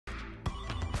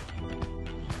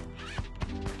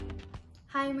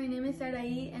Hi, my name is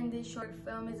Sarai, and this short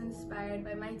film is inspired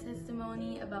by my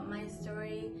testimony about my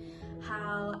story,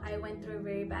 how I went through a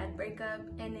very bad breakup,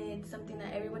 and it's something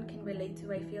that everyone can relate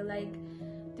to. I feel like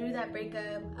through that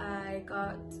breakup, I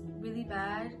got really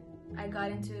bad. I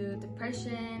got into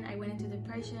depression, I went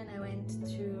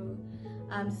to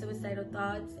suicidal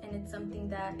thoughts, and it's something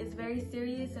that is very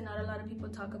serious and not a lot of people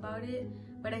talk about it,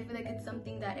 but I feel like it's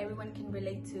something that everyone can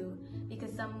relate to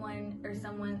because someone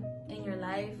in your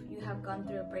life, you have gone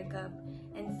through a breakup.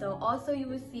 And so also you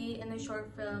would see in the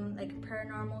short film like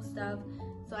paranormal stuff,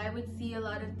 so I would see a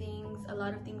lot of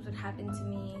things would happen to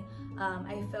me.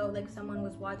 I felt like someone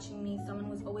was watching me, someone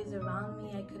was always around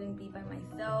me, I couldn't be by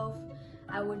myself.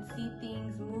 I would see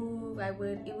things move,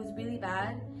 it was really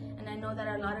bad. And I know that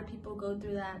a lot of people go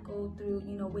through,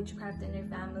 witchcraft in their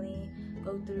family,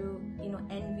 go through,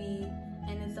 envy,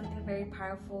 and it's something very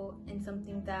powerful and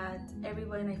something that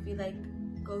everyone, I feel like,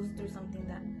 goes through something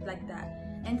like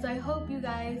that. And so I hope you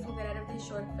guys will get out of this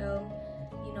short film,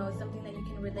 something that you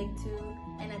can relate to,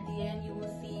 and at the end you will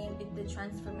see the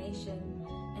transformation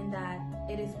and that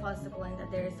it is possible and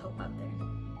that there is hope out there.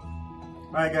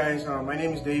 Hi guys, my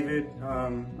name is David.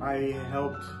 I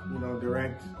helped,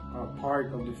 direct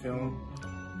part of the film,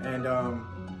 and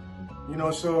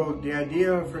so the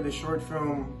idea for the short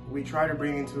film, we try to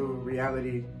bring into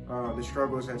reality the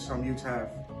struggles that some youths have,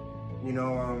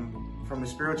 from a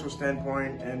spiritual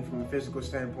standpoint and from a physical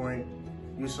standpoint.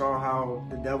 You saw how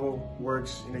the devil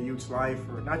works in a youth's life,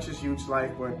 or not just youth's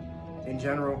life, but in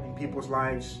general in people's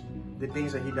lives. The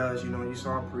things that he does, you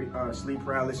saw sleep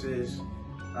paralysis,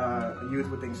 youth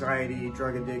with anxiety,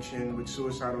 drug addiction, with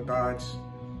suicidal thoughts.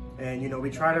 And we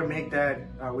try to make that,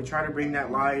 we try to bring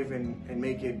that live and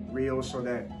make it real so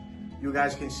that you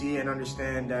guys can see and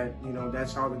understand that,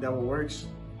 that's how the devil works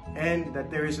and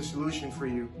that there is a solution for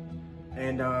you.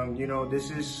 And, this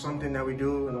is something that we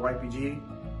do in the YPG.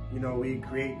 We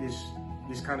create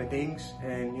this kind of things,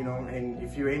 and, and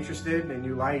if you're interested and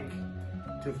you like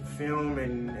to film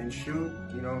and shoot,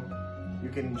 you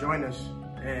can join us.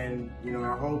 And,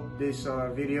 I hope this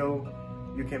video,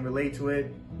 you can relate to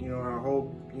it. I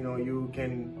hope, you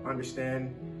can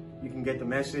understand, you can get the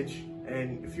message.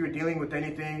 And if you're dealing with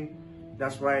anything,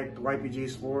 that's what the YPG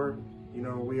is for.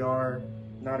 We are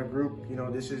not a group,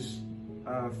 this is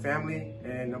family.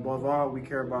 And above all, we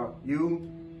care about you,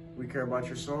 we care about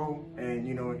your soul, and,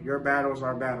 your battle is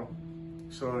our battle.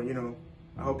 So,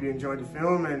 I hope you enjoyed the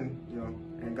film, and,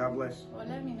 and God bless.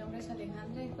 Hola, mi nombre es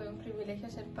Alejandra y fue un privilegio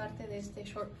ser parte de este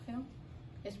short film.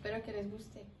 Espero que les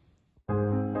guste.